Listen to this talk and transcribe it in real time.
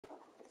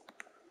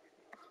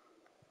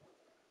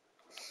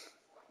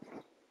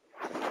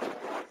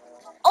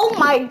Oh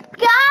my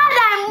god,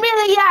 I'm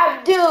really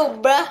that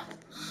dude, bruh.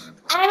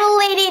 I'm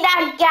really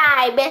that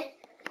guy, man.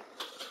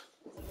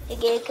 I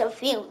get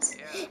confused.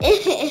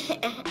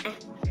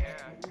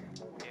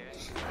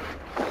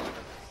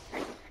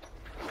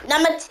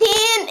 Number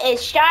 10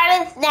 is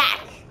Charlotte Snack.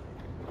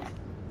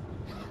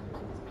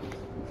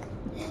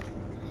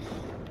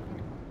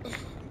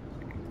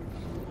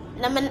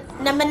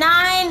 Number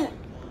 9.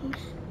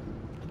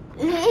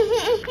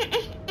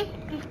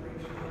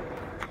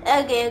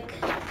 Okay.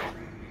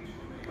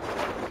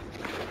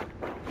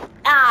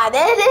 Ah,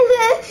 that is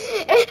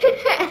it.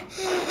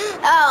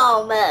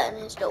 Oh man,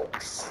 it's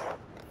jokes.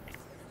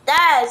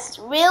 That's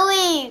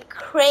really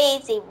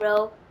crazy,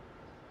 bro.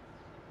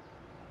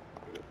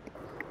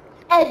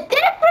 A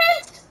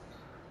difference?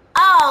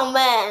 Oh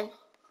man.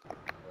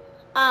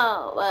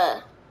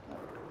 Oh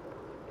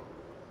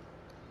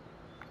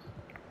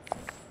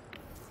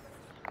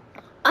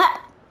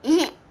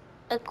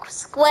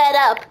squared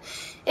up.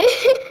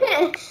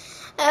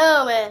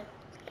 Oh man.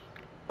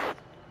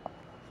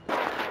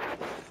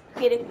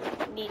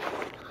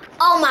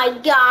 Oh my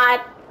god,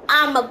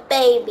 I'm a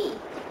baby.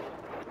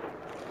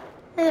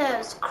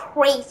 That's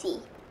crazy.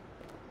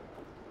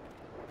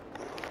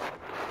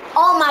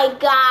 Oh my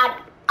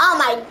god,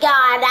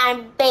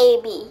 I'm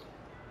baby.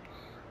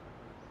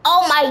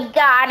 Oh my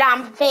god,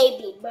 I'm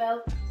baby,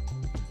 bro.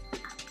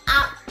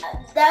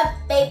 That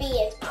baby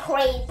is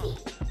crazy.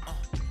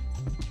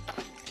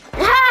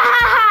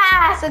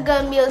 That's a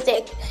good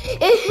music.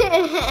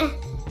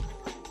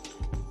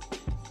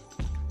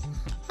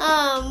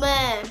 Oh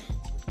man.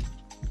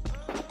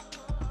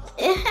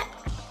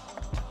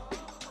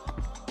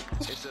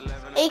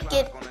 Take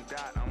it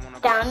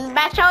down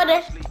back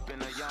shoulder.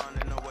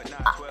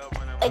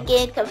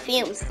 Again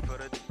confused.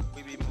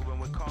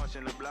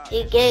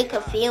 You get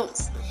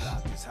confused.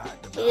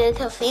 You get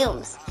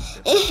confused.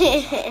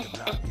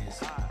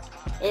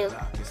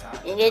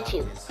 You get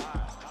you.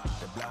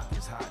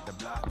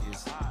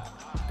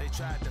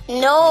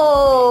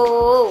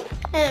 No.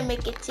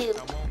 Make it too.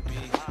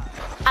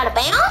 Out of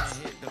bounds?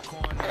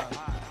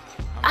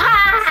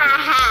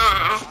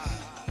 Ah!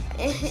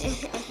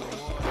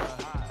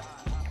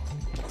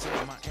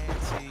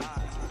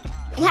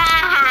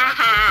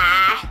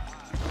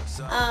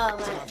 Oh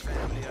man.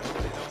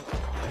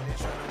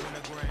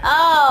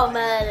 Oh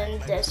man,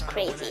 that's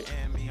crazy.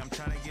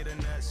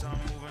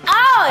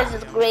 Oh, this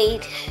is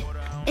great.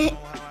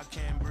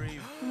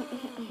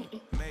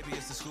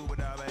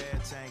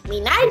 Be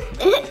nice.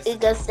 You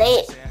can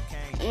say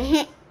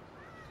it.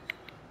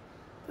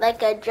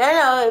 Like a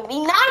general, be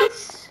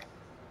nice.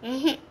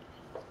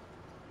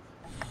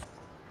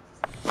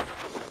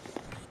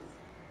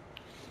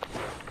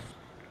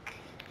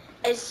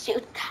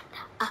 Shoot.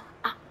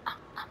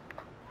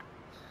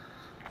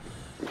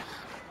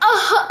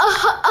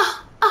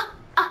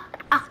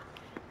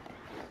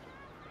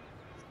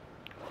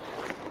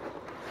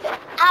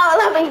 Oh,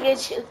 let me get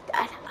shoot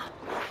that.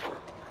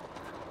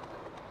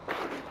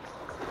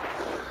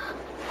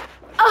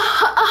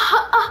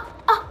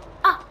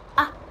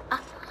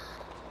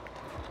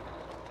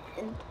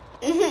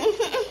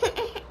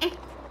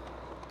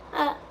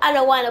 I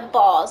don't want a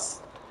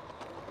boss.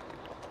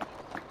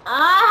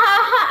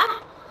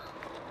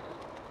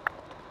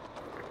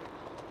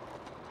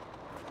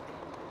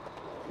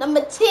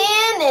 Number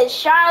 10 is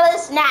Charlotte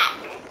Snack.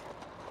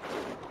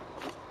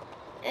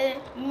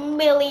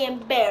 Million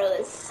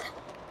barrels.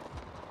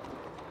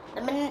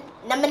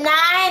 Number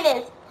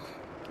 9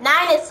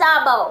 is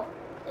Sabo.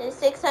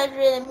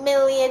 600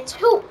 million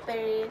too.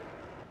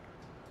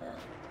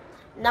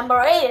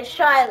 Number 8 is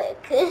Charlotte.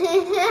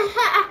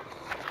 I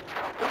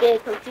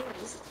get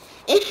confused.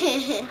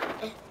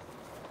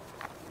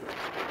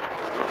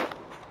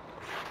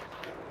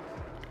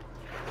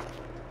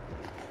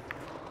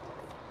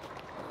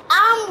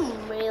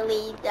 I'm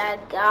really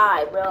that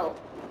guy, bro.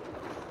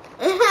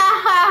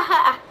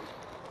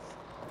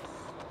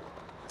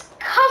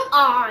 Come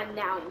on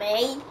now,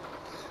 man.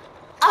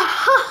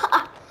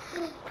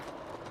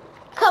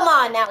 Come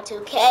on now,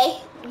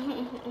 2K.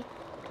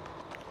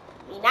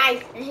 Be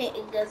nice.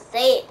 Just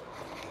say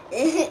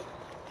it.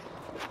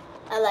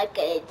 I like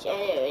it.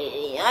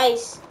 Really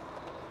nice.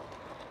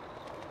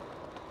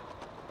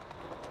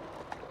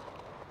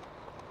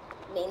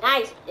 Be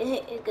nice.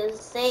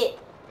 Just say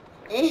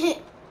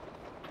it.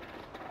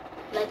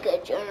 Like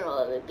a general,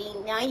 it would be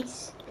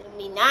nice. It would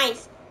be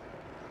nice.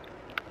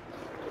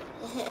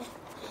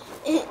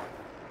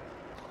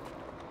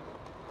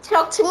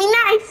 Talk to me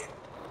nice.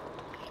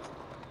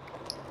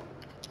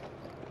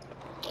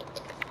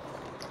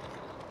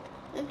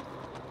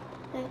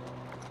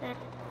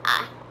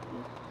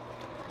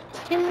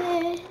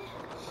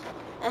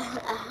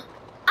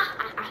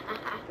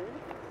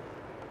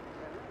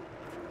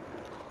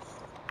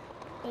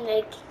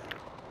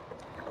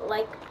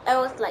 Like I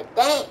was like,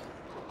 dang.